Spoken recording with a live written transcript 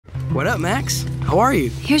What up, Max? How are you?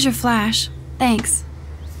 Here's your flash. Thanks.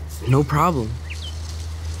 No problem.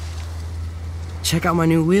 Check out my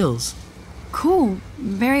new wheels. Cool.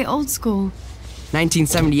 Very old school.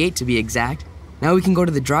 1978 to be exact. Now we can go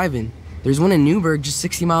to the drive-in. There's one in Newburgh just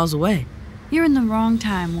 60 miles away. You're in the wrong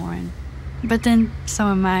time, Warren. But then, so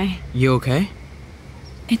am I. You okay?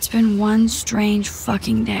 It's been one strange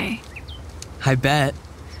fucking day. I bet.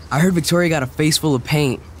 I heard Victoria got a face full of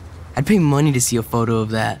paint. I'd pay money to see a photo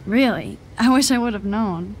of that. Really? I wish I would have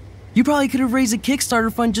known. You probably could have raised a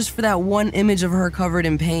Kickstarter fund just for that one image of her covered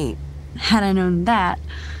in paint. Had I known that.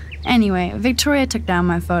 Anyway, Victoria took down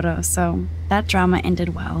my photo, so that drama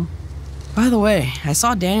ended well. By the way, I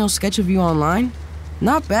saw Daniel's sketch of you online.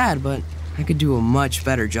 Not bad, but I could do a much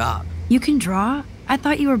better job. You can draw? I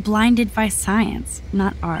thought you were blinded by science,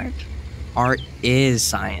 not art. Art is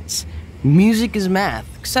science. Music is math,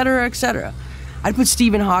 etc., etc. I'd put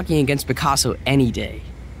Stephen Hawking against Picasso any day.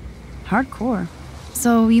 Hardcore.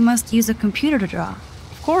 So you must use a computer to draw.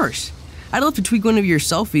 Of course. I'd love to tweak one of your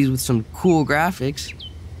selfies with some cool graphics.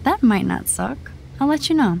 That might not suck. I'll let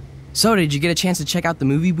you know. So, did you get a chance to check out the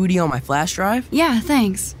movie booty on my flash drive? Yeah,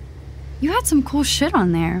 thanks. You had some cool shit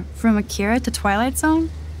on there, from Akira to Twilight Zone,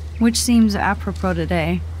 which seems apropos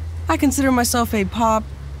today. I consider myself a pop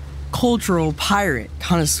cultural pirate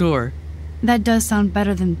connoisseur. That does sound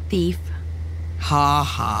better than thief. Ha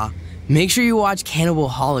ha. Make sure you watch Cannibal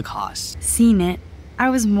Holocaust. Seen it. I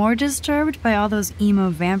was more disturbed by all those emo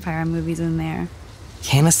vampire movies in there.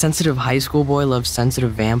 Can a sensitive high school boy love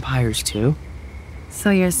sensitive vampires too? So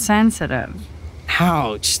you're sensitive.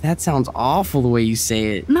 Ouch, that sounds awful the way you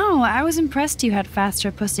say it. No, I was impressed you had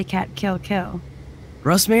faster Pussycat Kill Kill.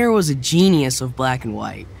 Russ Meyer was a genius of black and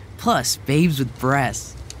white. Plus, babes with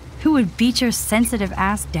breasts. Who would beat your sensitive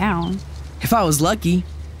ass down? If I was lucky.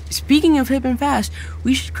 Speaking of hip and fast,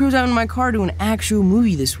 we should cruise out in my car to an actual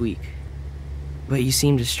movie this week. But you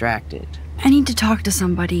seem distracted. I need to talk to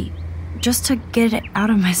somebody, just to get it out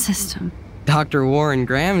of my system. Dr. Warren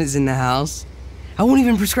Graham is in the house. I won't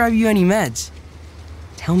even prescribe you any meds.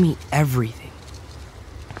 Tell me everything.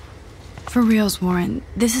 For reals, Warren,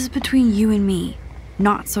 this is between you and me,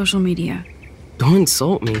 not social media. Don't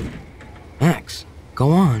insult me. Max,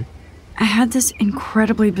 go on. I had this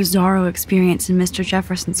incredibly bizarro experience in Mr.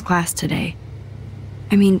 Jefferson's class today.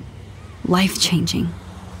 I mean, life-changing.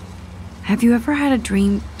 Have you ever had a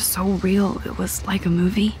dream so real it was like a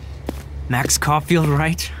movie? Max Caulfield,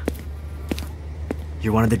 right?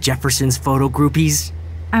 You're one of the Jefferson's photo groupies?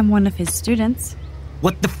 I'm one of his students.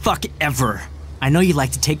 What the fuck ever? I know you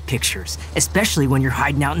like to take pictures, especially when you're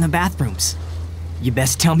hiding out in the bathrooms. You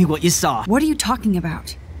best tell me what you saw. What are you talking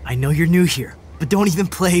about? I know you're new here, but don't even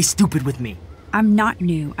play stupid with me. I'm not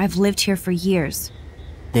new. I've lived here for years.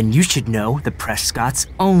 Then you should know the Prescotts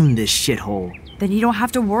own this shithole. Then you don't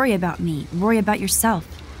have to worry about me. Worry about yourself.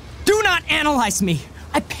 Do not analyze me!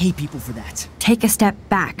 I pay people for that. Take a step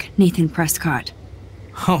back, Nathan Prescott.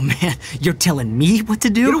 Oh man, you're telling me what to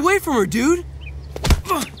do? Get away from her, dude!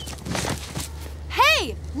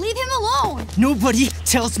 Hey! Leave him alone! Nobody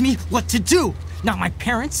tells me what to do! Not my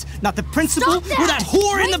parents, not the principal, Stop that! or that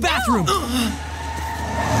whore Right in the bathroom!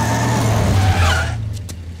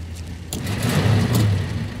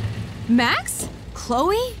 Max?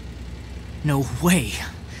 Chloe? No way.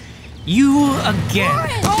 You again.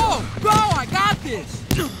 Warren! Oh, bro, I got this!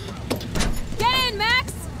 Get in,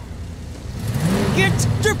 Max!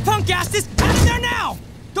 Get your punk asses out of there now!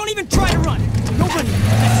 Don't even try to run! Nobody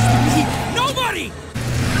messes with me! Nobody!